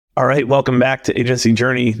All right, welcome back to Agency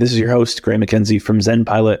Journey. This is your host, Gray McKenzie from Zen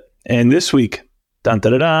Pilot. And this week, I've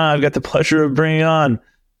got the pleasure of bringing on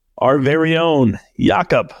our very own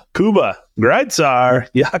Jakub, Kuba, Grajcar.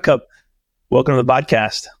 Jakub, welcome to the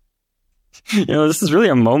podcast. This is really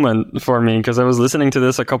a moment for me because I was listening to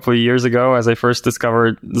this a couple of years ago as I first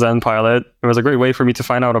discovered Zen Pilot. It was a great way for me to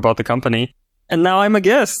find out about the company. And now I'm a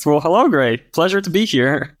guest. Well, hello, Gray. Pleasure to be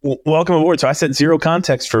here. Welcome aboard. So I said zero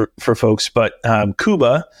context for folks, but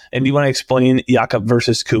Kuba, and you want to explain Jakub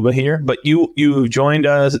versus Kuba here, but you joined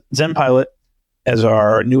Zen Pilot as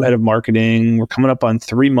our new head of marketing. We're coming up on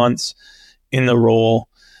 3 months in the role.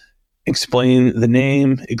 Explain the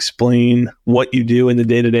name, explain what you do in the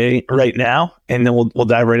day-to-day right now, and then we'll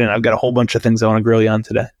dive right in. I've got a whole bunch of things I want to grill you on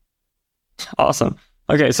today. Awesome.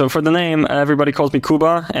 Okay, so for the name, everybody calls me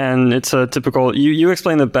Kuba, and it's a typical, you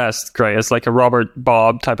explain it best, Gray. It's like a Robert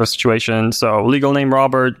Bob type of situation. So legal name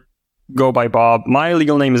Robert, go by Bob. My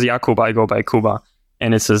legal name is Jakub, I go by Kuba,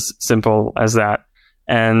 and it's as simple as that.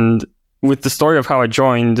 And with the story of how I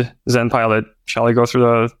joined Zen Pilot, shall I go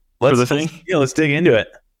through the thing? Yeah, let's dig into it.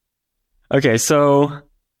 Okay, so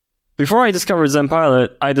before I discovered Zen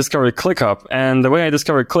Pilot, I discovered ClickUp. And the way I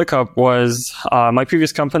discovered ClickUp was my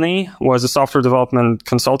previous company was a software development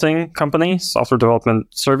consulting company, software development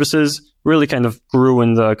services, really kind of grew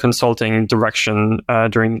in the consulting direction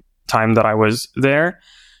during time that I was there.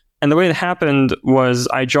 And the way it happened was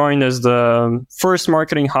I joined as the first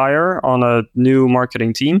marketing hire on a new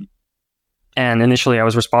marketing team. And initially I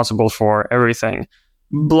was responsible for everything.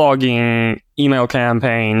 Blogging, email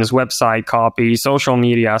campaigns, website copy, social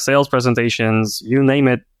media, sales presentations, you name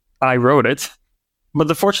it, I wrote it. But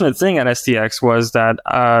the fortunate thing at STX was that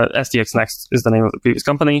STX Next is the name of the previous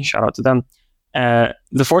company. Shout out to them.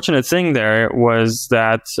 The fortunate thing there was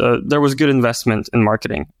that there was good investment in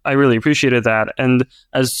marketing. I really appreciated that. And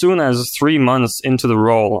as soon as 3 months into the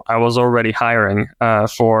role, I was already hiring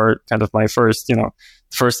for kind of my first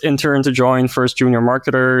intern to join, first junior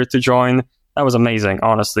marketer to join. That was amazing,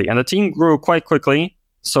 honestly. And the team grew quite quickly.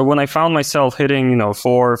 So when I found myself hitting, 4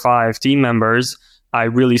 or 5 team members, I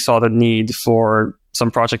really saw the need for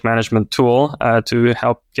some project management tool to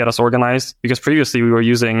help get us organized. Because previously we were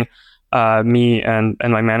using, me and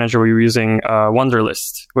my manager, we were using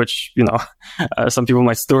Wunderlist, which, some people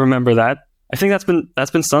might still remember that. I think that's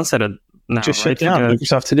been sunsetted now. Just shut down,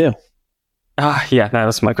 Microsoft To Do. Yeah,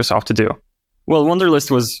 that's Microsoft To Do. Well,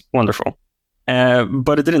 Wunderlist was wonderful,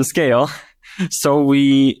 but it didn't scale. So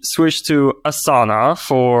we switched to Asana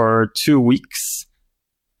for 2 weeks,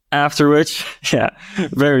 after which,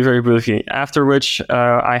 very, very briefly, after which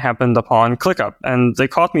I happened upon ClickUp, and they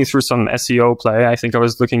caught me through some SEO play. I think I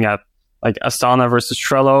was looking at like Asana versus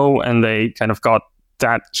Trello, and they kind of got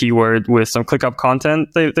that keyword with some ClickUp content.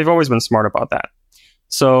 They've always been smart about that.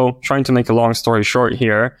 So trying to make a long story short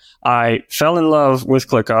here, I fell in love with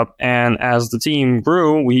ClickUp, and as the team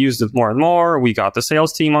grew, we used it more and more. We got the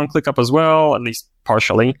sales team on ClickUp as well, at least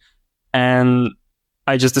partially. And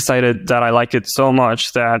I just decided that I like it so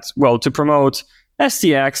much that, to promote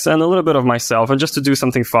STX and a little bit of myself and just to do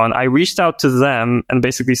something fun, I reached out to them and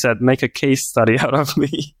basically said, make a case study out of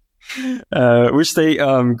me, which they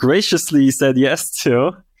graciously said yes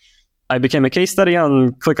to. I became a case study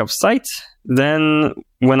on ClickUp's site. Then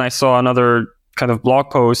when I saw another kind of blog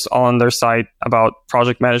post on their site about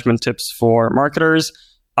project management tips for marketers,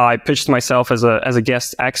 I pitched myself as a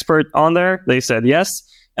guest expert on there. They said yes.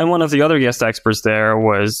 And one of the other guest experts there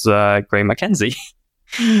was Gray McKenzie.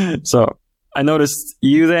 So I noticed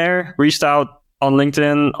you there, reached out on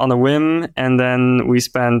LinkedIn on a whim, and then we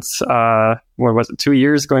spent, 2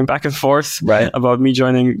 years going back and forth about me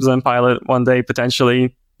joining Zen Pilot one day,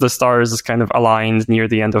 potentially. The stars kind of aligned near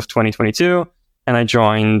the end of 2022, and I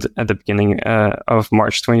joined at the beginning of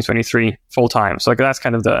March 2023 full time. So that's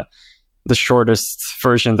kind of the shortest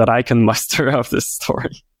version that I can muster of this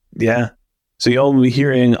story. Yeah. So you'll be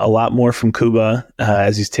hearing a lot more from Kuba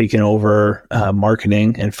as he's taken over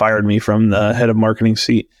marketing and fired me from the head of marketing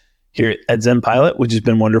seat here at Zen Pilot, which has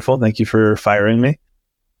been wonderful. Thank you for firing me.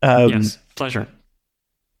 Yes, pleasure.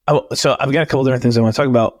 So I've got a couple different things I want to talk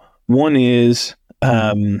about. One is,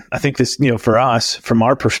 I think this, for us, from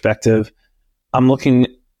our perspective, I'm looking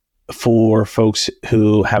for folks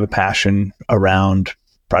who have a passion around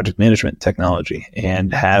project management technology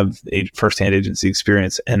and have firsthand agency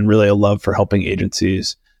experience and really a love for helping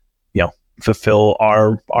agencies, fulfill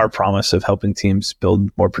our promise of helping teams build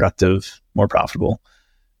more productive, more profitable,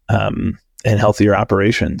 and healthier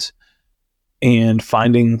operations. And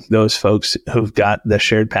finding those folks who've got the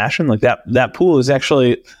shared passion, like that pool is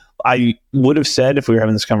actually, I would have said if we were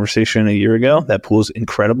having this conversation a year ago, that pool is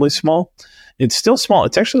incredibly small. It's still small.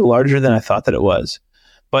 It's actually larger than I thought that it was.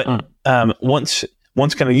 But once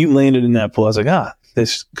kind of you landed in that pool, I was like,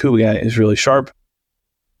 this Kuba guy is really sharp,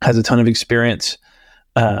 has a ton of experience,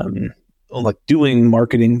 like doing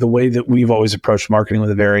marketing the way that we've always approached marketing, with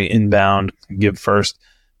a very inbound, give first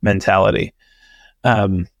mentality.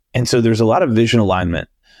 And so there's a lot of vision alignment.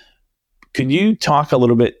 Could you talk a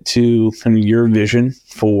little bit to kind of your vision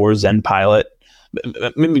for ZenPilot?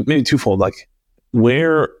 Maybe twofold. Like,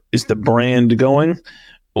 where is the brand going?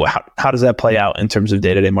 How does that play out in terms of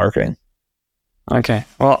day-to-day marketing? Okay,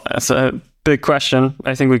 well, that's a big question.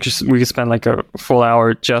 I think we could spend like a full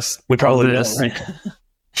hour just we probably on this. Will, right?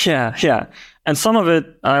 Yeah. And some of it,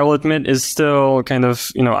 I will admit, is still kind of,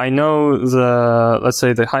 I know let's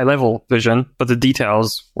say the high level vision, but the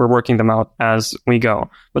details, we're working them out as we go.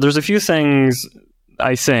 But there's a few things,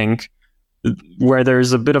 I think, where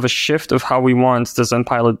there's a bit of a shift of how we want the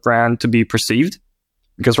ZenPilot brand to be perceived.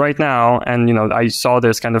 Because right now, and I saw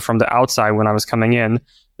this kind of from the outside when I was coming in,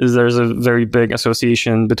 is there's a very big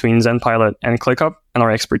association between ZenPilot and ClickUp and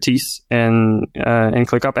our expertise in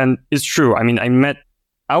ClickUp. And it's true. I mean,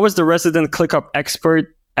 I was the resident ClickUp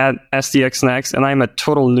expert at SDX Next, and I'm a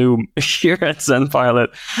total noob here at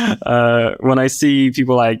ZenPilot. When I see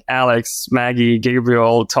people like Alex, Maggie,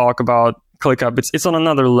 Gabriel talk about ClickUp, it's on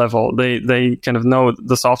another level. They kind of know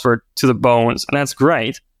the software to the bones, and that's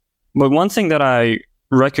great. But one thing that I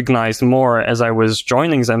recognized more as I was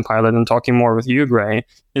joining ZenPilot and talking more with you, Gray,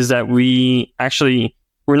 is that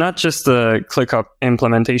we're not just a ClickUp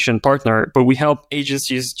implementation partner, but we help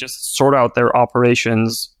agencies just sort out their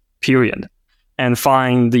operations, period, and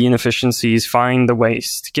find the inefficiencies, find the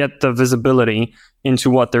waste, get the visibility into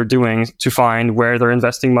what they're doing, to find where they're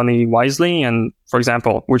investing money wisely, and, for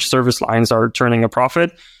example, which service lines are turning a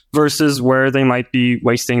profit versus where they might be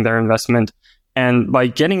wasting their investment. And by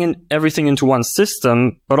getting everything into one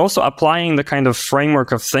system, but also applying the kind of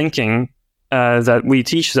framework of thinking that we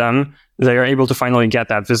teach them, they are able to finally get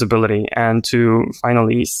that visibility and to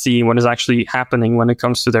finally see what is actually happening when it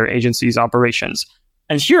comes to their agency's operations.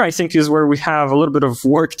 And here, I think, is where we have a little bit of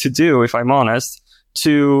work to do, if I'm honest,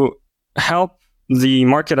 to help the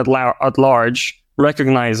market at large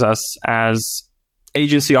recognize us as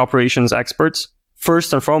agency operations experts,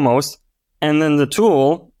 first and foremost. And then the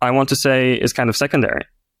tool, I want to say, is kind of secondary.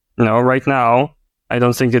 Right now, I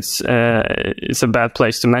don't think it's a bad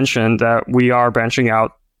place to mention that we are branching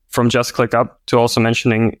out from just ClickUp to also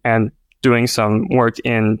mentioning and doing some work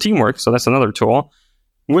in Teamwork. So that's another tool.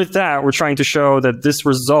 With that, we're trying to show that this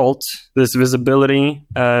result, this visibility,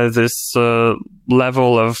 this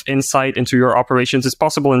level of insight into your operations is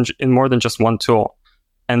possible in more than just one tool.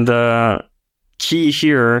 And the key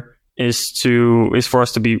here is for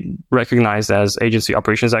us to be recognized as agency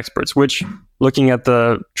operations experts, which, looking at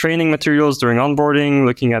the training materials during onboarding,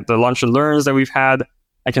 looking at the lunch and learns that we've had,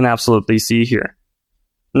 I can absolutely see here.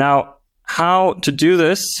 Now, how to do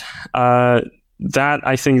this, that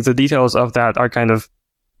I think the details of that are kind of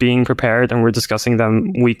being prepared, and we're discussing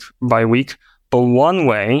them week by week. But one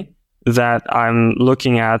way that I'm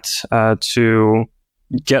looking at to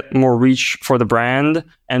get more reach for the brand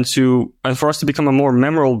and for us to become a more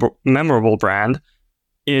memorable brand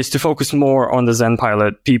is to focus more on the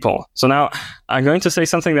ZenPilot people. So now I'm going to say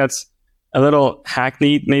something that's a little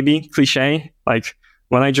hackneyed, maybe cliche. Like,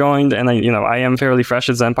 when I joined, and I am fairly fresh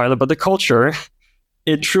at ZenPilot, but the culture,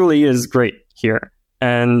 it truly is great here.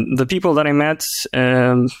 And the people that I met,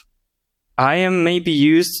 I am maybe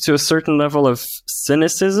used to a certain level of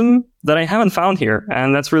cynicism that I haven't found here,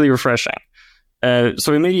 and that's really refreshing.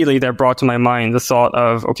 So immediately that brought to my mind the thought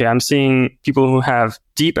of, okay, I'm seeing people who have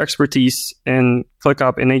deep expertise in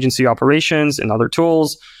ClickUp, in agency operations, in other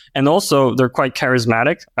tools, and also they're quite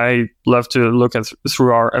charismatic. I love to look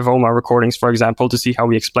through our Avoma recordings, for example, to see how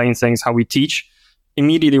we explain things, how we teach.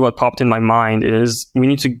 Immediately what popped in my mind is we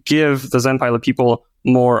need to give the ZenPilot people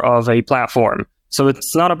more of a platform. So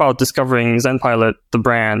it's not about discovering ZenPilot, the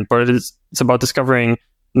brand, but it's about discovering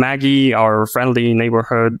Maggie, our friendly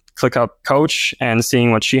neighborhood ClickUp coach, and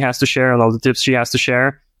seeing what she has to share and all the tips she has to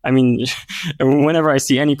share. I mean, whenever I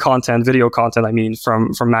see any content, video content,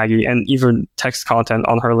 from Maggie, and even text content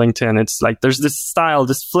on her LinkedIn, it's like there's this style,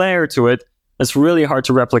 this flair to it that's really hard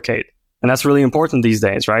to replicate. And that's really important these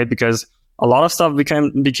days, right? Because a lot of stuff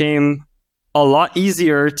became a lot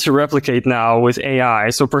easier to replicate now with AI.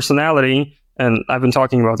 So personality, and I've been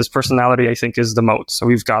talking about this, personality, I think, is the moat. So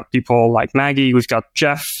we've got people like Maggie, we've got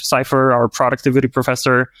Jeff Cypher, our productivity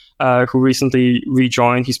professor, who recently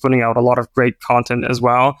rejoined. He's putting out a lot of great content as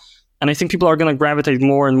well. And I think people are going to gravitate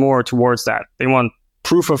more and more towards that. They want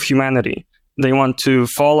proof of humanity. They want to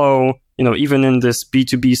follow, even in this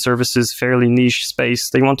B2B services, fairly niche space,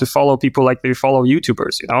 they want to follow people like they follow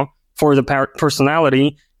YouTubers, for the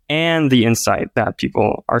personality and the insight that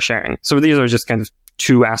people are sharing. So these are just kind of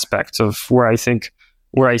two aspects of where I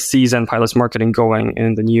see ZenPilot's marketing going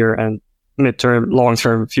in the near and midterm,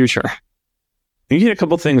 long-term future. You get a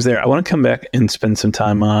couple things there. I want to come back and spend some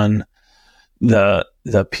time on the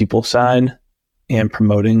people side and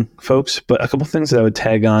promoting folks, but a couple things that I would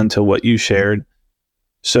tag on to what you shared.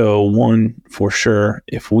 So one, for sure,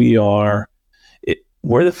 if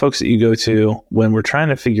we're the folks that you go to when we're trying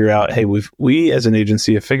to figure out, hey, we as an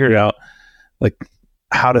agency have figured out like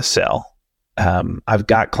how to sell. I've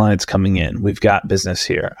got clients coming in. We've got business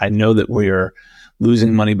here. I know that we're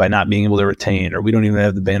losing money by not being able to retain, or we don't even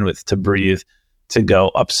have the bandwidth to breathe to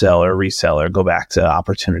go upsell or resell or go back to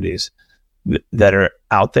opportunities that are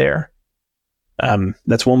out there.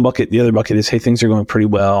 That's one bucket. The other bucket is, hey, things are going pretty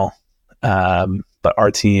well. But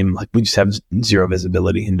our team, like, we just have zero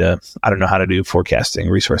visibility into, I don't know how to do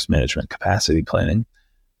forecasting, resource management, capacity planning,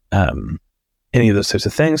 any of those types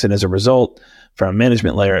of things. And as a result, from a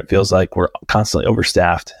management layer, it feels like we're constantly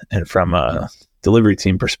overstaffed. And from a delivery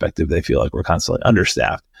team perspective, they feel like we're constantly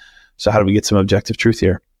understaffed. So how do we get some objective truth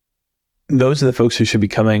here? Those are the folks who should be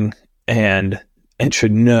coming and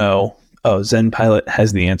should know, oh, ZenPilot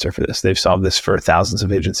has the answer for this. They've solved this for thousands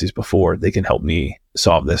of agencies before. They can help me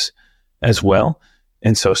solve this as well.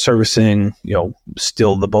 And so servicing,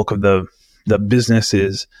 still the bulk of the business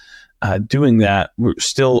is doing that. We're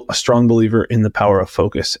still a strong believer in the power of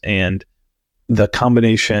focus, and the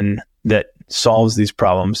combination that solves these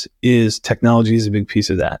problems is technology is a big piece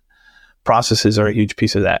of that. Processes are a huge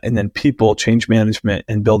piece of that. And then people, change management,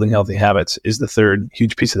 and building healthy habits is the third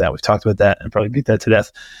huge piece of that. We've talked about that and probably beat that to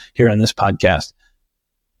death here on this podcast.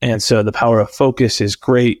 And so the power of focus is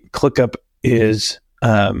great. ClickUp is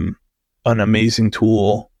an amazing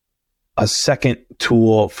tool, a second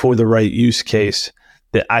tool for the right use case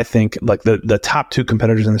that I think, like, the top two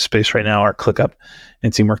competitors in the space right now are ClickUp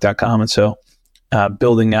and Teamwork.com. And so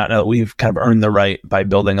building out, now that we've kind of earned the right by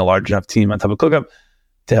building a large enough team on top of ClickUp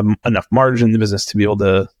to have enough margin in the business to be able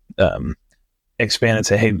to expand and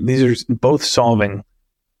say, hey, these are both solving.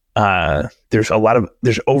 There's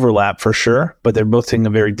overlap for sure, but they're both taking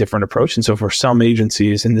a very different approach. And so for some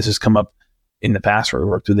agencies, and this has come up in the past where we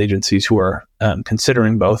worked with agencies who are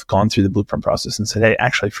considering both, gone through the blueprint process and said, hey,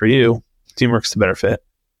 actually for you, Teamwork's the better fit.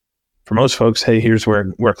 For most folks, hey, here's where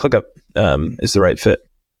ClickUp is the right fit.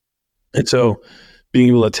 And so being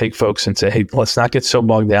able to take folks and say, hey, let's not get so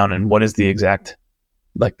bogged down in what is the exact,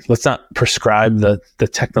 let's not prescribe the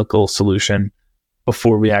technical solution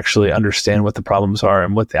before we actually understand what the problems are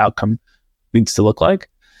and what the outcome needs to look like.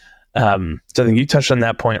 So I think you touched on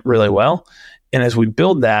that point really well. And as we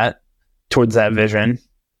build that towards that vision,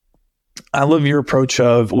 I love your approach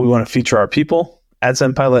of, we want to feature our people at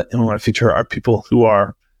ZenPilot, and we want to feature our people who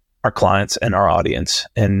are our clients and our audience,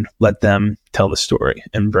 and let them tell the story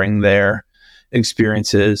and bring their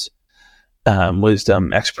experiences,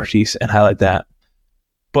 wisdom, expertise, and highlight that.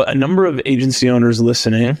 But a number of agency owners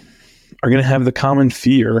listening are going to have the common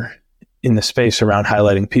fear in the space around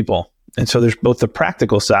highlighting people. And so there's both the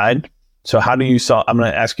practical side. So how do you solve? I'm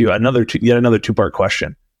going to ask you yet another two-part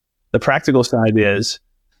question. The practical side is,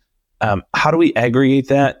 how do we aggregate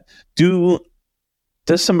that?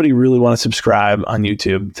 Does somebody really want to subscribe on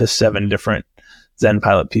YouTube to 7 different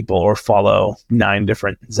ZenPilot people, or follow 9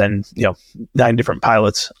 different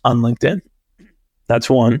pilots on LinkedIn? That's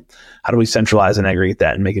one. How do we centralize and aggregate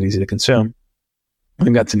that and make it easy to consume? I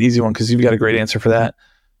think that's an easy one because you've got a great answer for that.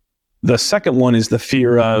 The second one is the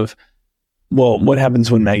fear of, well, what happens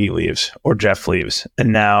when Maggie leaves or Jeff leaves?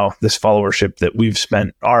 And now this followership that we've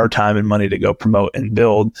spent our time and money to go promote and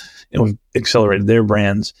build, and we've accelerated their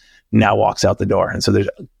brands, now walks out the door. And so there's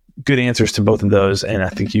good answers to both of those. And I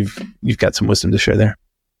think you've got some wisdom to share there.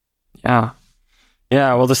 Yeah.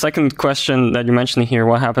 Well, the second question that you mentioned here,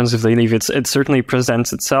 what happens if they leave? It certainly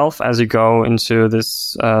presents itself as you go into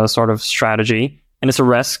this sort of strategy. And it's a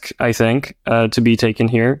risk, I think, to be taken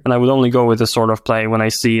here. And I would only go with this sort of play when I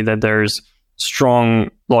see that there's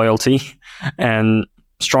strong loyalty and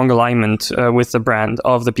strong alignment with the brand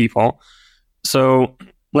of the people. So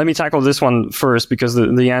let me tackle this one first, because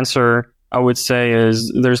the answer, I would say, is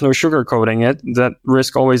there's no sugarcoating it. That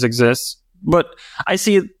risk always exists. But I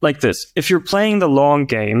see it like this. If you're playing the long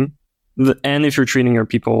game, and if you're treating your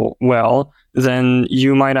people well, then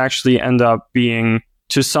you might actually end up being,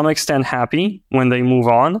 to some extent, happy when they move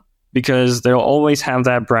on, because they'll always have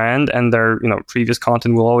that brand, and their previous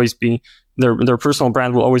content will always be, their personal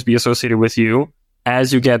brand will always be associated with you.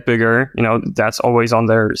 As you get bigger, that's always on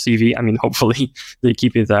their CV. I mean, hopefully they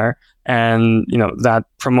keep it there. And, that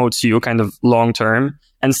promotes you kind of long term.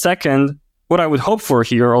 And second, what I would hope for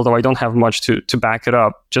here, although I don't have much to back it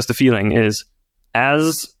up, just the feeling is,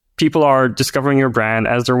 as people are discovering your brand,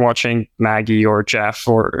 as they're watching Maggie or Jeff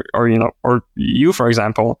or you, for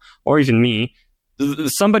example, or even me,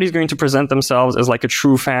 somebody's going to present themselves as like a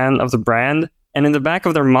true fan of the brand. And in the back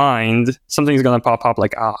of their mind, something's going to pop up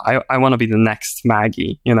like, I want to be the next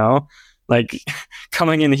Maggie, like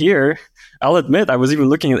coming in here. I'll admit, I was even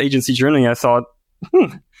looking at Agency Journey. I thought,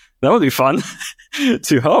 that would be fun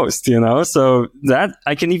to host, So that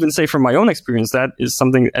I can even say from my own experience, that is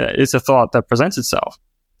something, it's a thought that presents itself.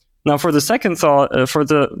 Now, for the second thought, for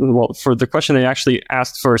the question they actually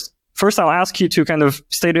asked first, I'll ask you to kind of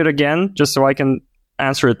state it again, just so I can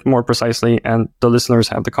answer it more precisely and the listeners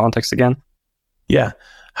have the context again. Yeah.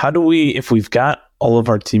 How do we, if we've got all of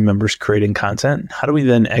our team members creating content, how do we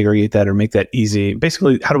then aggregate that or make that easy?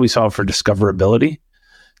 Basically, how do we solve for discoverability?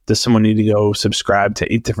 Does someone need to go subscribe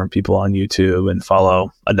to 8 different people on YouTube and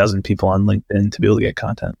follow a dozen people on LinkedIn to be able to get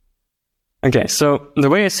content? Okay, so the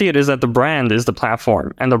way I see it is that the brand is the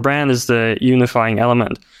platform and the brand is the unifying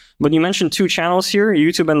element. But you mentioned 2 channels here,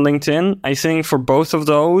 YouTube and LinkedIn. I think for both of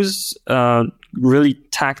those, really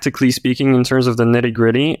tactically speaking, in terms of the nitty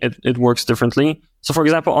gritty, it works differently. So for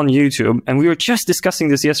example, on YouTube, and we were just discussing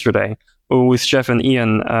this yesterday with Jeff and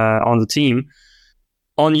Ian on the team.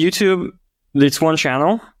 On YouTube, it's one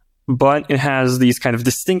channel, but it has these kind of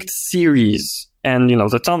distinct series. And,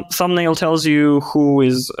 the thumbnail tells you who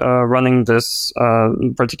is running this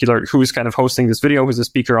particular, who's kind of hosting this video, who's the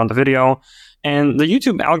speaker on the video. And the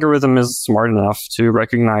YouTube algorithm is smart enough to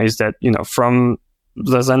recognize that, from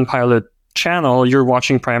the ZenPilot channel, you're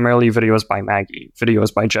watching primarily videos by Maggie,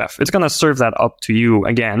 videos by Jeff. It's going to serve that up to you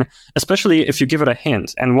again, especially if you give it a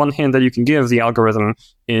hint. And one hint that you can give the algorithm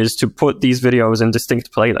is to put these videos in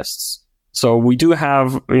distinct playlists. So we do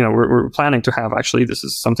have, we're planning to have, actually, this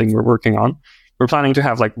is something we're working on. We're planning to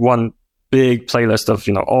have like one big playlist of,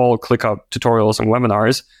 all ClickUp tutorials and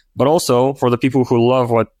webinars, but also for the people who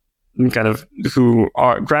love who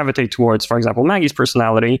gravitate towards, for example, Maggie's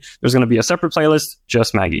personality, there's going to be a separate playlist,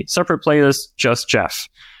 just Maggie, separate playlist, just Jeff.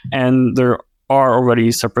 And there are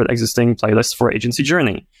already separate existing playlists for Agency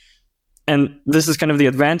Journey. And this is kind of the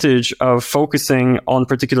advantage of focusing on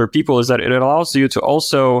particular people, is that it allows you to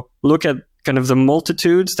also look at kind of the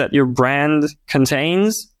multitudes that your brand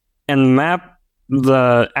contains and map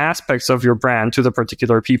the aspects of your brand to the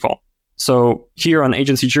particular people. So here on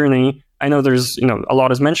Agency Journey, I know there's, a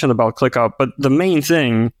lot is mentioned about ClickUp, but the main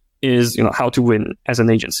thing is, how to win as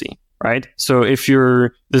an agency, right? So if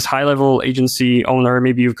you're this high-level agency owner,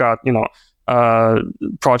 maybe you've got, a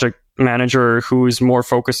project manager who is more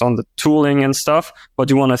focused on the tooling and stuff, but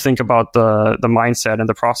you want to think about the mindset and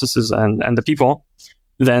the processes and the people,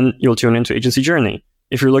 then you'll tune into Agency Journey.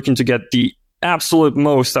 If you're looking to get the absolute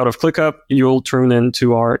most out of ClickUp, you'll tune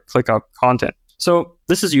into our ClickUp content. So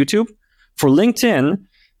this is YouTube. For LinkedIn,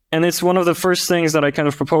 and it's one of the first things that I kind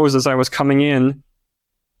of proposed as I was coming in,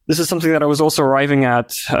 this is something that I was also arriving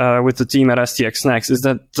at with the team at STX Next, is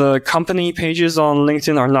that the company pages on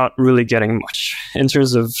LinkedIn are not really getting much in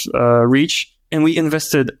terms of reach. And we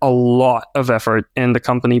invested a lot of effort in the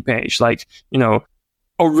company page, like,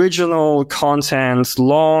 original content,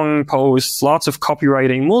 long posts, lots of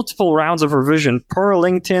copywriting, multiple rounds of revision per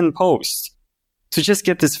LinkedIn post to just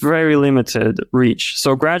get this very limited reach.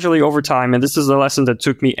 So gradually over time, and this is a lesson that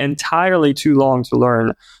took me entirely too long to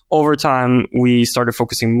learn, over time, we started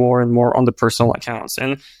focusing more and more on the personal accounts.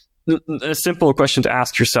 And a simple question to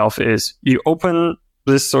ask yourself is, you open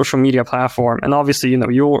this social media platform, and obviously,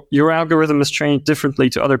 your algorithm is trained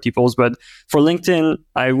differently to other people's, but for LinkedIn,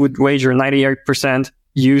 I would wager 98%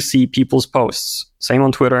 you see people's posts. Same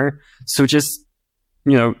on Twitter. So just,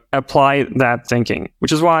 apply that thinking,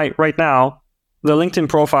 which is why right now, the LinkedIn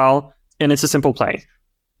profile, and it's a simple play.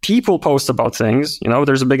 People post about things.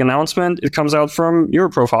 There's a big announcement. It comes out from your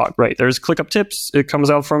profile. Right. There's ClickUp tips. It comes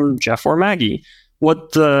out from Jeff or Maggie.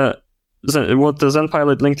 What the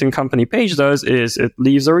ZenPilot LinkedIn company page does is it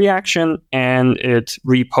leaves a reaction and it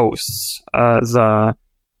reposts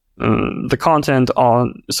the content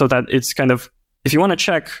on, so that it's kind of, if you want to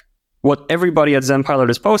check what everybody at ZenPilot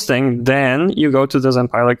is posting, then you go to the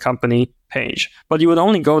ZenPilot company page. But you would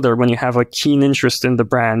only go there when you have a keen interest in the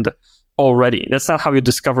brand already. That's not how you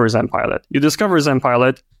discover ZenPilot. You discover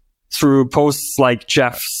ZenPilot through posts like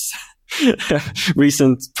Jeff's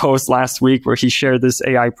recent post last week, where he shared this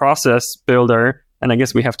AI process builder. And I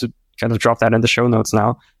guess we have to kind of drop that in the show notes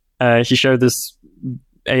now. He shared this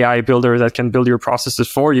AI builder that can build your processes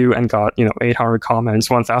for you, and got 800 comments,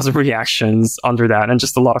 1,000 reactions under that, and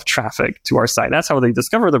just a lot of traffic to our site. That's how they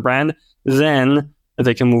discover the brand. Then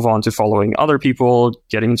they can move on to following other people,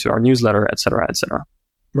 getting into our newsletter, et cetera, et cetera.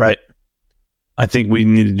 Right. I think we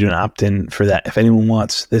need to do an opt-in for that. If anyone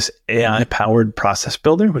wants this AI-powered process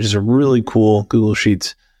builder, which is a really cool Google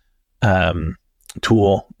Sheets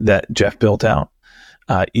tool that Jeff built out,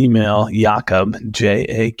 email Jakub,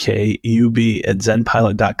 Jakub at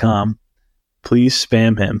zenpilot.com. Please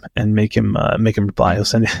spam him and make him reply. He'll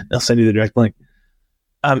send you the direct link.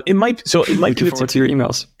 It might be forward to your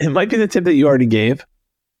emails. It might be the tip that you already gave,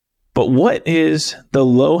 but what is the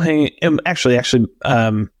low hanging? Actually,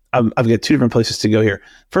 I've got two different places to go here.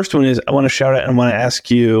 First one is I want to shout out and I want to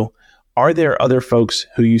ask you: are there other folks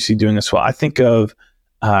who you see doing this well? I think of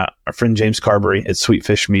our friend James Carberry at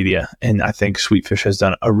Sweetfish Media, and I think Sweetfish has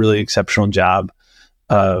done a really exceptional job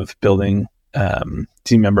of building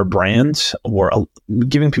team member brands or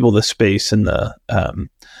giving people the space and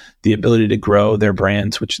the ability to grow their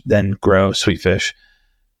brands, which then grow Sweetfish.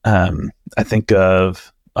 I think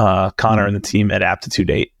of Connor and the team at Aptitude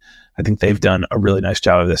 8. I think they've done a really nice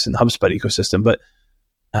job of this in the HubSpot ecosystem. But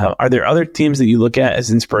are there other teams that you look at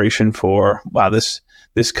as inspiration for, wow, this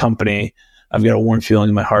company, I've got a warm feeling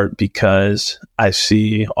in my heart because I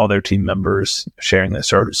see all their team members sharing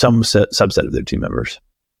this, or some subset of their team members?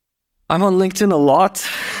 I'm on LinkedIn a lot,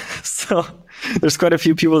 so there's quite a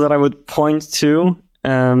few people that I would point to.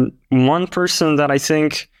 One person that I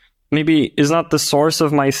think maybe is not the source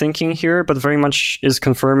of my thinking here, but very much is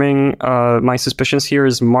confirming my suspicions here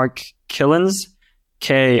is Mark Killens,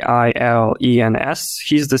 Kilens.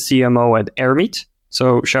 He's the CMO at AirMeet.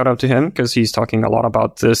 So shout out to him because he's talking a lot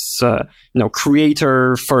about this,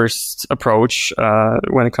 creator first approach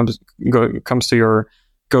when it comes to your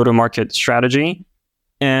go-to-market strategy.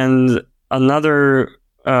 And another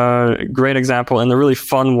great example and a really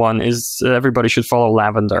fun one is everybody should follow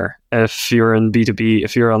Lavender if you're in B2B,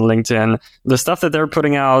 if you're on LinkedIn. The stuff that they're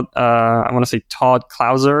putting out, I want to say Todd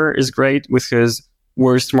Clouser is great with his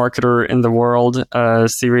Worst Marketer in the World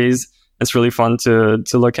series. It's really fun to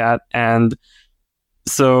look at. And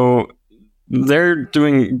so they're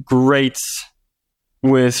doing great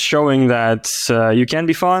with showing that you can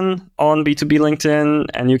be fun on B2B LinkedIn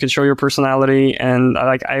and you can show your personality. And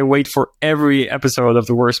I wait for every episode of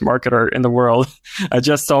The Worst Marketer in the World. I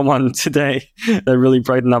just saw one today that really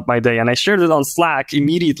brightened up my day, and I shared it on Slack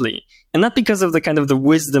immediately. And not because of the kind of the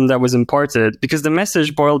wisdom that was imparted, because the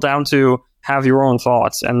message boiled down to have your own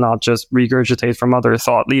thoughts and not just regurgitate from other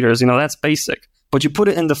thought leaders. That's basic. But you put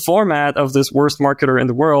it in the format of this Worst Marketer in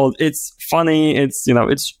the World. It's funny. It's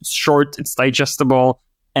it's short. It's digestible,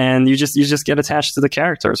 and you just get attached to the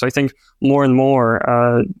character. So I think more and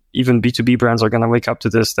more, even B2B brands are going to wake up to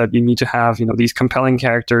this. That you need to have these compelling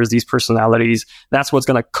characters, these personalities. That's what's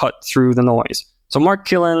going to cut through the noise. So Mark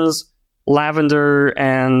Killens, Lavender,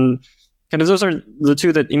 and kind of those are the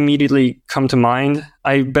two that immediately come to mind.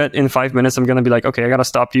 I bet in 5 minutes I'm going to be like, okay, I got to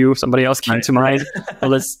stop you. Somebody else came to mind. But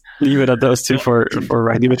let's leave it at those two for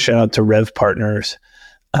right now. Give a shout out to Rev Partners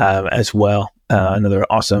as well. Another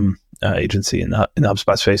awesome agency in the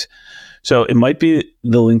HubSpot space. So it might be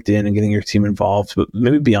the LinkedIn and getting your team involved, but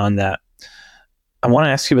maybe beyond that, I want to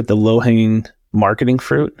ask you about the low-hanging marketing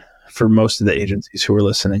fruit for most of the agencies who are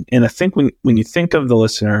listening. And I think when you think of the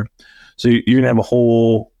listener, so you're going to have a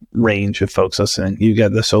whole range of folks listening. You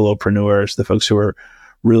got the solopreneurs, the folks who are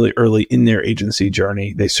really early in their agency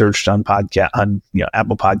journey. They searched on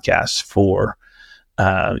Apple Podcasts for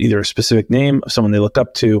either a specific name of someone they look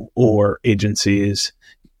up to or agencies,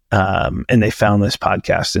 and they found this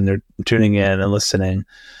podcast and they're tuning in and listening.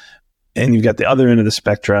 And you've got the other end of the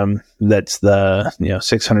spectrum. That's the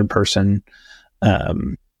 600 person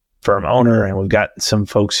firm owner, and we've got some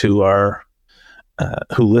folks who are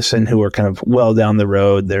who listen, who are kind of well down the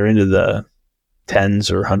road. They're into the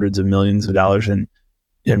tens or hundreds of millions of dollars in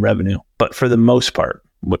revenue. But for the most part,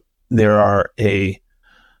 there are a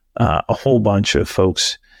whole bunch of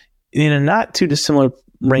folks in a not too dissimilar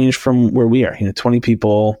range from where we are. 20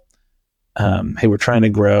 people. Hey, we're trying to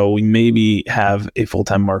grow. We maybe have a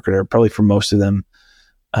full-time marketer. Probably for most of them,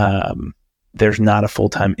 there's not a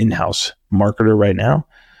full-time in-house marketer right now.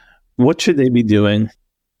 What should they be doing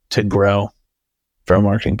to grow from a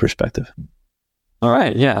marketing perspective? All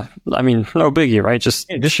right. Yeah. I mean, no biggie, right?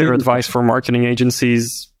 Just share advice for marketing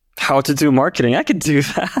agencies, how to do marketing. I could do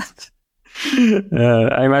that.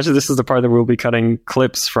 I imagine this is the part that we'll be cutting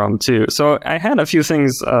clips from too. So I had a few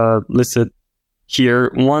things listed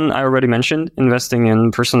here. One, I already mentioned, investing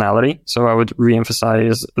in personality. So I would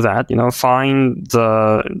reemphasize that, find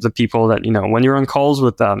the people that, when you're on calls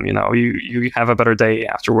with them, you have a better day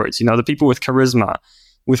afterwards. The people with charisma,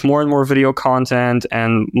 with more and more video content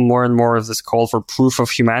and more of this call for proof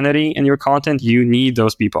of humanity in your content, you need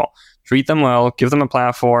those people. Treat them well, give them a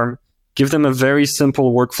platform, give them a very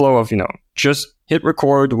simple workflow of, just hit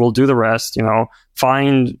record, we'll do the rest,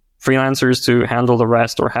 find freelancers to handle the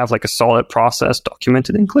rest, or have like a solid process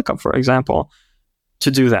documented in ClickUp, for example,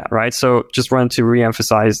 to do that, right? So just wanted to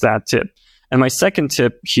reemphasize that tip. And my second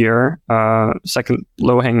tip here, second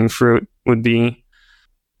low-hanging fruit, would be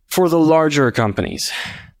for the larger companies,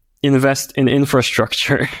 invest in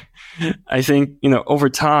infrastructure. I think, over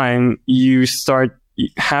time, you start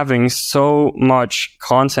having so much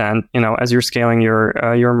content, as you're scaling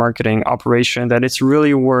your marketing operation, that it's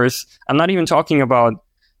really worth, I'm not even talking about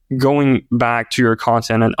going back to your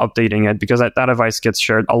content and updating it, because that advice gets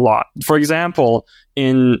shared a lot. For example,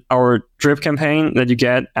 in our drip campaign that you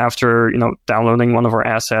get after, downloading one of our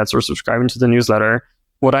assets or subscribing to the newsletter,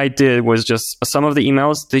 what I did was just some of the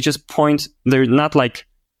emails, they just they're not like,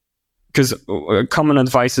 because common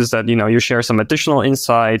advice is that, you share some additional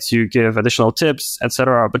insights, you give additional tips,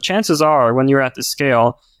 etc. But chances are, when you're at this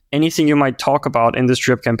scale, anything you might talk about in this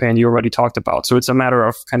drip campaign, you already talked about. So it's a matter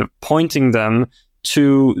of kind of pointing them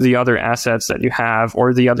to the other assets that you have,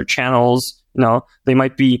 or the other channels. They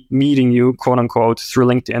might be meeting you, quote unquote, through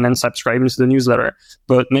LinkedIn and subscribing to the newsletter,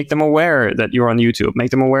 but make them aware that you're on YouTube,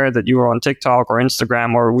 make them aware that you are on TikTok or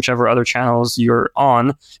Instagram or whichever other channels you're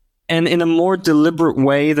on. And in a more deliberate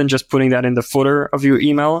way than just putting that in the footer of your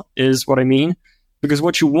email is what I mean. Because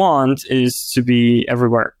what you want is to be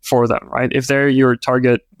everywhere for them, right? If they're your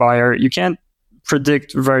target buyer, you can't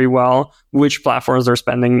predict very well which platforms they're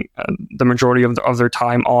spending the majority of their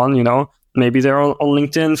time on. Maybe they're on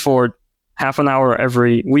LinkedIn for half an hour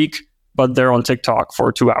every week, but they're on TikTok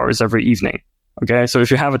for 2 hours every evening. Okay, so if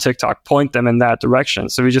you have a TikTok, point them in that direction.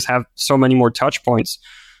 So we just have so many more touch points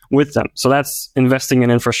with them. So that's investing in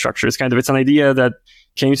infrastructure. It's an idea that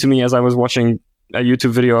came to me as I was watching a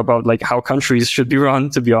YouTube video about like how countries should be run,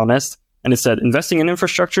 to be honest. And it said, investing in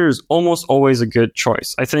infrastructure is almost always a good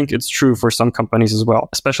choice. I think it's true for some companies as well,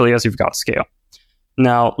 especially as you've got scale.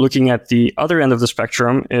 Now, looking at the other end of the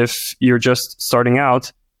spectrum, if you're just starting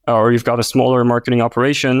out or you've got a smaller marketing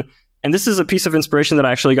operation, and this is a piece of inspiration that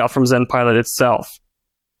I actually got from ZenPilot itself.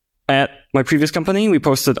 At my previous company, we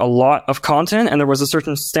posted a lot of content, and there was a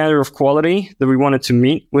certain standard of quality that we wanted to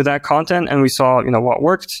meet with that content. And we saw, what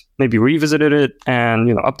worked, maybe revisited it and,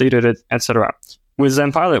 updated it, etc. With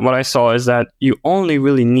ZenPilot, what I saw is that you only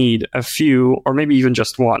really need a few, or maybe even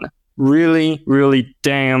just one, really, really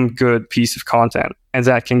damn good piece of content. And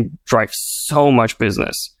that can drive so much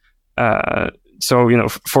business. So,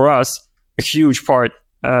 for us, a huge part,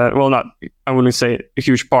 I wouldn't say a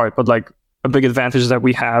huge part, but like a big advantage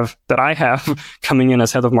that I have coming in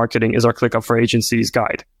as head of marketing is our ClickUp for Agencies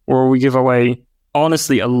guide, where we give away,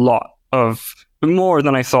 honestly, a lot of more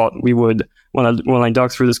than I thought we would when I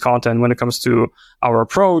dug through this content when it comes to our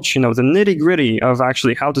approach, the nitty gritty of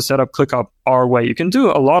actually how to set up ClickUp our way. You can do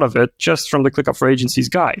a lot of it just from the ClickUp for Agencies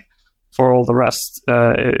guide. For all the rest,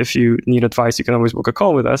 if you need advice, you can always book a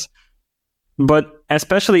call with us. But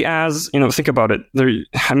especially as, think about it.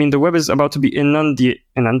 The web is about to be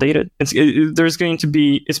inundated.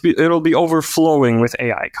 It'll be overflowing with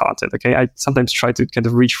AI content. Okay, I sometimes try to kind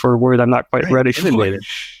of reach for a word I'm not quite ready for.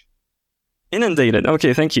 Inundated.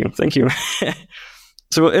 Okay, thank you.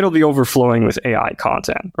 So it'll be overflowing with AI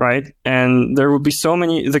content, right? And there will be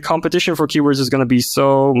the competition for keywords is going to be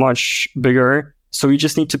so much bigger. So you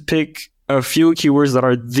just need to pick a few keywords that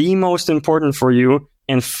are the most important for you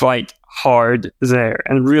and fight hard there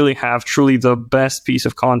and really have truly the best piece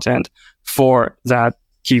of content for that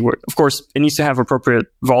keyword. Of course, it needs to have appropriate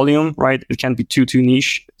volume, right? It can't be too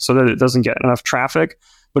niche so that it doesn't get enough traffic.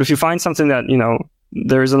 But if you find something that,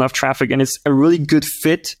 there's enough traffic and it's a really good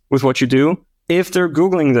fit with what you do, if they're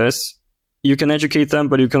Googling this, you can educate them,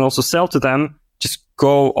 but you can also sell to them. Just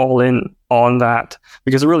go all in on that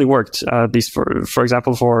because it really worked, at least for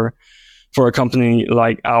example, for a company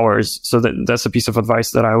like ours. So that's a piece of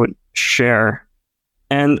advice that I would share.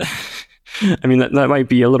 And that might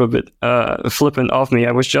be a little bit flippant of me.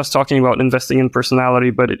 I was just talking about investing in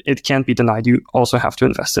personality, but it can't be denied. You also have to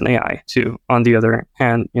invest in AI too, on the other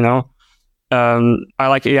hand, I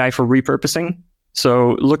like AI for repurposing.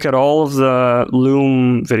 So look at all of the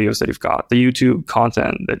Loom videos that you've got, the YouTube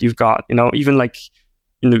content that you've got, even like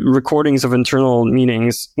recordings of internal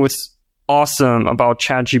meetings. What's awesome about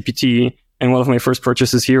ChatGPT, and one of my first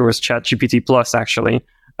purchases here was ChatGPT Plus, actually,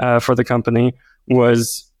 for the company,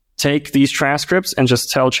 was take these transcripts and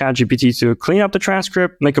just tell ChatGPT to clean up the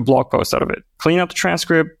transcript, make a blog post out of it. Clean up the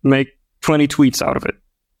transcript, make 20 tweets out of it.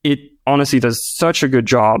 It honestly does such a good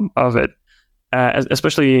job of it.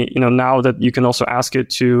 Especially, now that you can also ask it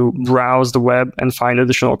to browse the web and find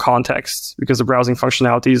additional context because the browsing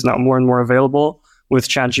functionality is now more and more available with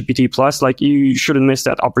ChatGPT Plus, like you shouldn't miss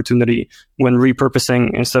that opportunity when repurposing.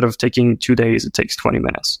 Instead of taking 2 days, it takes 20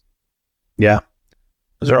 minutes. Yeah.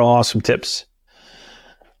 Those are all awesome tips.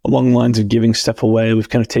 Along the lines of giving stuff away, we've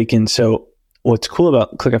kind of taken, so what's cool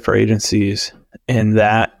about ClickUp for Agencies and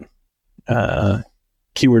that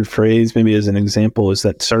keyword phrase, maybe as an example, is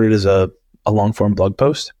that started as a long form blog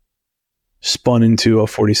post, spun into a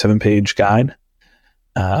 47-page guide.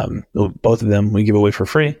 Both of them we give away for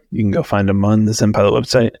free. You can go find them on the ZenPilot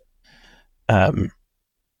website. And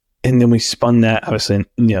then we spun that, obviously,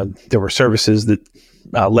 there were services that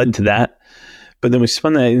led to that, but then we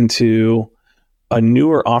spun that into a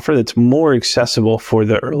newer offer that's more accessible for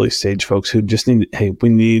the early stage folks who just need, hey, we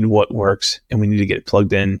need what works and we need to get it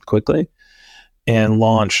plugged in quickly, and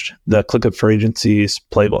launched the ClickUp for Agencies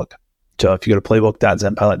playbook. So if you go to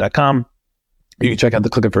playbook.zenpilot.com, you can check out the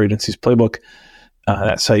ClickUp for Agencies playbook.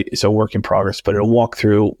 That site is a work in progress, but it'll walk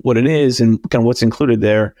through what it is, and kind of what's included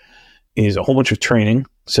there is a whole bunch of training.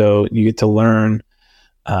 So you get to learn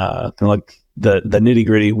kind of like the nitty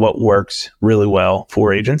gritty, what works really well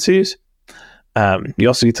for agencies. You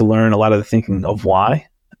also get to learn a lot of the thinking of why,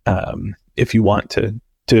 if you want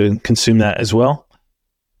to consume that as well.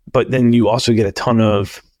 But then you also get a ton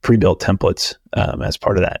of pre-built templates as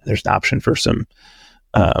part of that. There's an option for some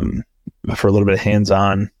for a little bit of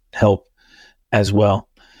hands-on help as well.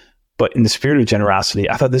 But in the spirit of generosity,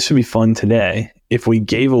 I thought this would be fun today if we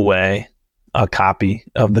gave away a copy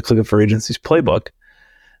of the ClickUp for Agencies playbook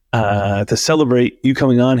to celebrate you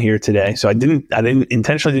coming on here today. So I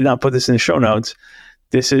intentionally did not put this in the show notes.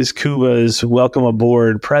 This is Kuba's welcome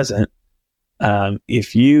aboard present.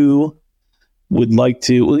 If you would like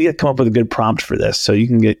to, we got to come up with a good prompt for this so you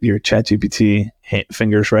can get your ChatGPT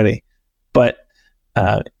fingers ready. But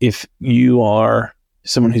if you are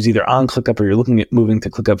someone who's either on ClickUp or you're looking at moving to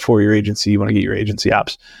ClickUp for your agency, you want to get your agency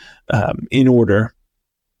ops in order,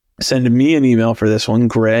 send me an email for this one,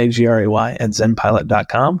 Gray, Gray, at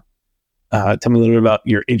zenpilot.com. Tell me a little bit about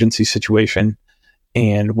your agency situation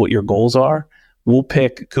and what your goals are. We'll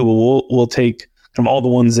pick, Kuba, we'll take from all the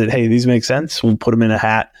ones that, hey, these make sense. We'll put them in a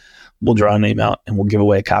hat. We'll draw a name out and we'll give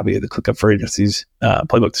away a copy of the ClickUp for Agencies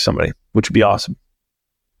playbook to somebody, which would be awesome.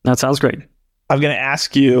 That sounds great. I'm going to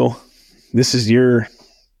ask you, this is your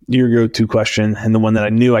go-to question and the one that I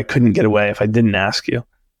knew I couldn't get away if I didn't ask you.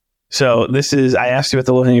 So I asked you about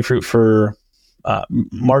the low-hanging fruit for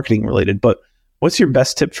marketing related, but what's your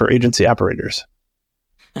best tip for agency operators?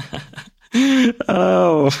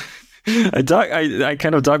 Oh, I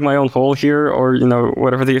kind of dug my own hole here, or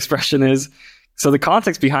whatever the expression is. So the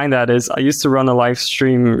context behind that is I used to run a live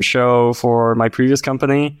stream show for my previous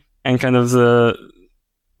company, and kind of the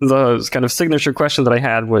kind of signature question that I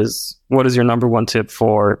had was, what is your number one tip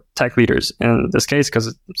for tech leaders in this case?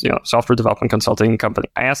 Because it's software development consulting company.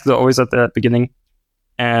 I asked it always at the beginning,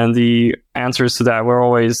 and the answers to that were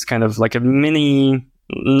always kind of like a mini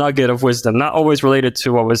nugget of wisdom, not always related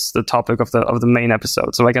to what was the topic of the main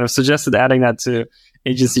episode. So I kind of suggested adding that to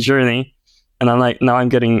Agency Journey, and I'm like, now I'm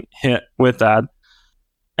getting hit with that.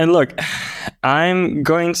 And look, I'm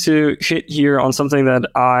going to hit here on something that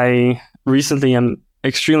I recently am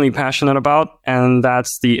extremely passionate about, and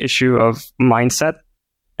that's the issue of mindset.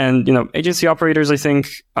 And agency operators, I think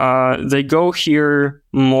they go here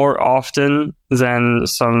more often than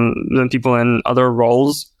people in other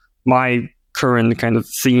roles. My current kind of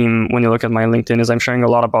theme when you look at my LinkedIn is I'm sharing a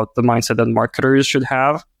lot about the mindset that marketers should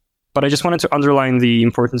have, but I just wanted to underline the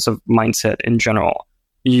importance of mindset in general.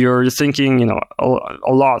 You're thinking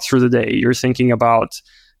a lot through the day. You're thinking about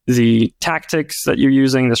the tactics that you're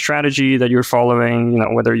using, the strategy that you're following,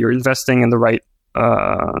 whether you're investing in the right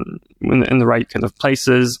in the right kind of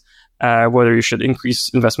places, whether you should increase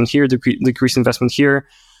investment here, decrease investment here.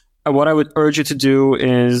 What I would urge you to do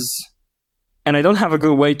is, and I don't have a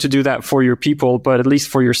good way to do that for your people, but at least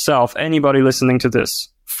for yourself, anybody listening to this,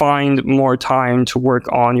 find more time to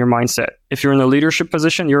work on your mindset. If you're in a leadership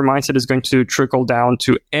position, your mindset is going to trickle down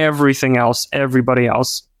to everything else, everybody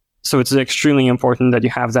else. So it's extremely important that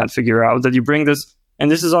you have that figured out, that you bring this.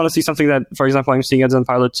 And this is honestly something that, for example, I'm seeing at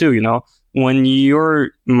ZenPilot too. When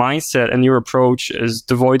your mindset and your approach is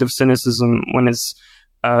devoid of cynicism, when it's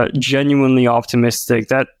genuinely optimistic,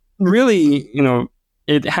 that really,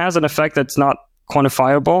 it has an effect that's not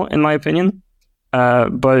quantifiable, in my opinion,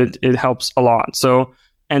 but it helps a lot. So,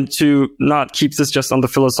 and to not keep this just on the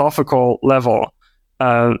philosophical level,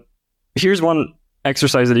 here's one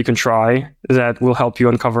exercise that you can try that will help you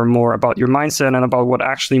uncover more about your mindset and about what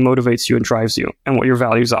actually motivates you and drives you and what your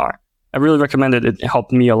values are. I really recommend it. It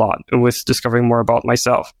helped me a lot with discovering more about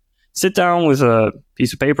myself. Sit down with a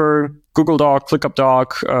piece of paper, Google Doc, ClickUp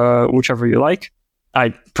Doc, whichever you like,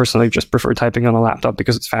 I personally just prefer typing on a laptop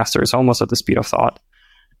because it's faster. It's almost at the speed of thought.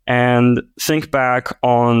 And think back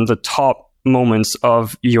on the top moments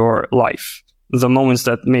of your life, the moments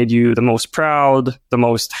that made you the most proud, the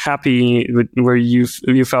most happy, where you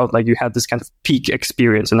felt like you had this kind of peak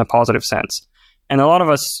experience in a positive sense. And a lot of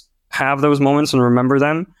us have those moments and remember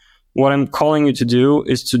them. What I'm calling you to do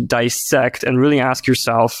is to dissect and really ask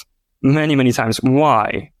yourself many, many times,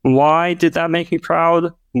 why? Why did that make me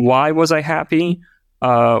proud? Why was I happy?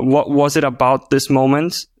 What was it about this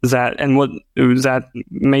moment that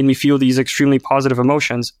made me feel these extremely positive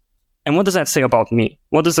emotions? And what does that say about me?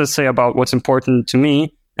 What does that say about what's important to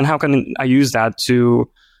me? And how can I use that to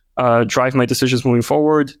drive my decisions moving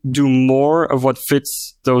forward, do more of what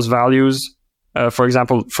fits those values? For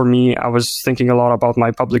example, for me, I was thinking a lot about my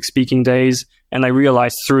public speaking days, and I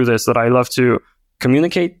realized through this that I love to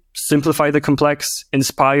communicate, simplify the complex,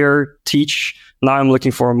 inspire, teach. Now I'm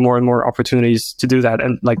looking for more and more opportunities to do that.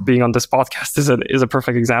 And like being on this podcast is a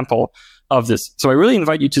perfect example of this. So I really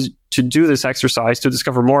invite you to do this exercise to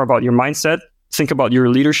discover more about your mindset, think about your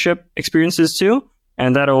leadership experiences too,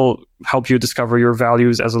 and that'll help you discover your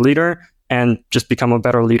values as a leader and just become a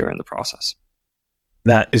better leader in the process.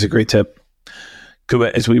 That is a great tip.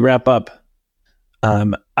 Kuba, as we wrap up,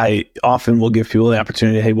 I often will give people the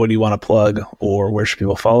opportunity, hey, what do you want to plug, or where should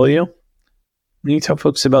people follow you? Can you tell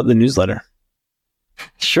folks about the newsletter?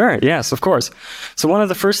 Sure. Yes, of course. So one of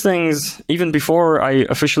the first things, even before I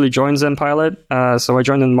officially joined ZenPilot, so I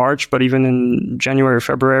joined in March, but even in January,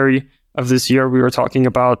 February of this year, we were talking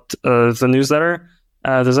about the newsletter,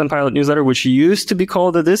 the ZenPilot newsletter, which used to be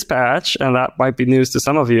called the Dispatch, and that might be news to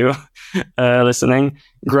some of you listening.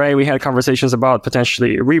 Gray, we had conversations about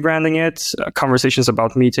potentially rebranding it, conversations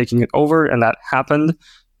about me taking it over, and that happened.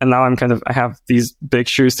 And now I have these big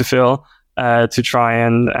shoes to fill to try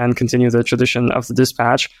and continue the tradition of the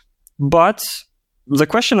Dispatch. But the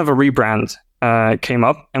question of a rebrand came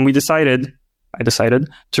up, and I decided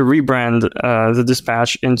to rebrand the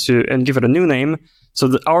Dispatch and give it a new name.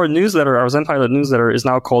 So our newsletter, our ZenPilot newsletter, is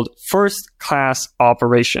now called First Class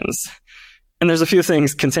Operations. And there's a few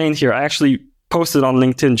things contained here. I actually posted on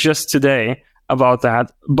LinkedIn just today about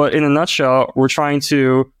that. But in a nutshell, we're trying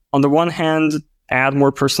to, on the one hand, add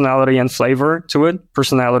more personality and flavor to it.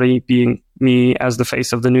 Personality being me as the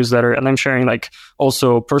face of the newsletter. And I'm sharing like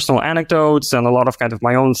also personal anecdotes and a lot of kind of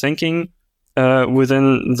my own thinking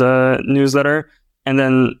within the newsletter. And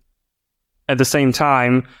then at the same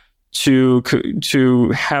time, to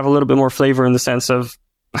have a little bit more flavor in the sense of,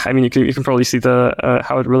 I mean, you can probably see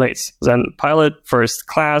how it relates. Then pilot, first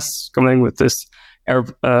class, coming with this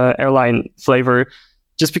airline flavor,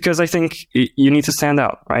 just because I think you need to stand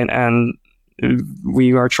out, right? And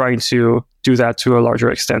we are trying to do that to a larger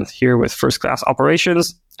extent here with first class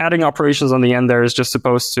operations. Adding operations on the end there is just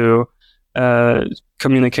supposed to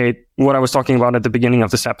communicate what I was talking about at the beginning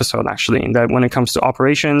of this episode, actually, that when it comes to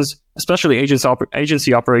operations, especially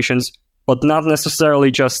agency operations, but not necessarily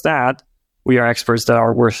just that, we are experts that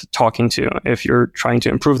are worth talking to if you're trying to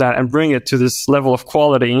improve that and bring it to this level of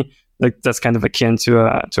quality that's kind of akin to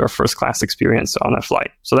a first class experience on a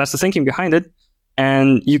flight. So that's the thinking behind it.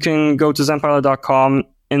 And you can go to zenpilot.com.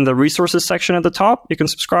 In the resources section at the top, you can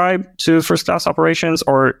subscribe to first class operations,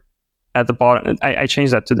 or at the bottom. I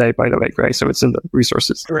changed that today, by the way, Gray, so it's in the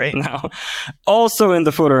resources right now. Also in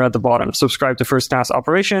the footer at the bottom, subscribe to first class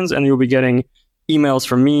operations, and you'll be getting emails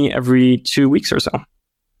from me every 2 weeks or so.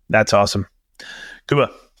 That's awesome. Kuba,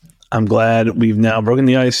 I'm glad we've now broken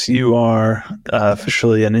the ice. You are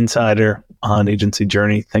officially an insider on Agency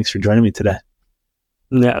Journey. Thanks for joining me today.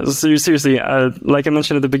 Yeah, seriously, like I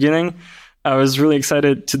mentioned at the beginning, I was really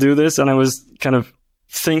excited to do this, and I was kind of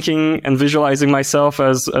thinking and visualizing myself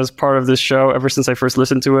as part of this show ever since I first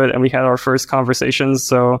listened to it, and we had our first conversations.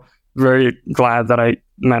 So very glad that I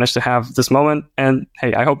managed to have this moment. And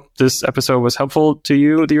hey, I hope this episode was helpful to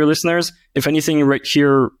you, dear listeners. If anything right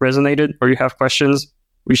here resonated or you have questions,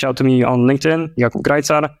 reach out to me on LinkedIn, Jakub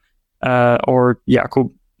Grajcar, or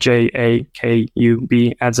Jakub, Jakub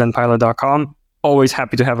 @zenpilot.com. Always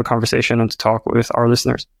happy to have a conversation and to talk with our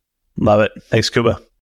listeners. Love it. Thanks, Kuba.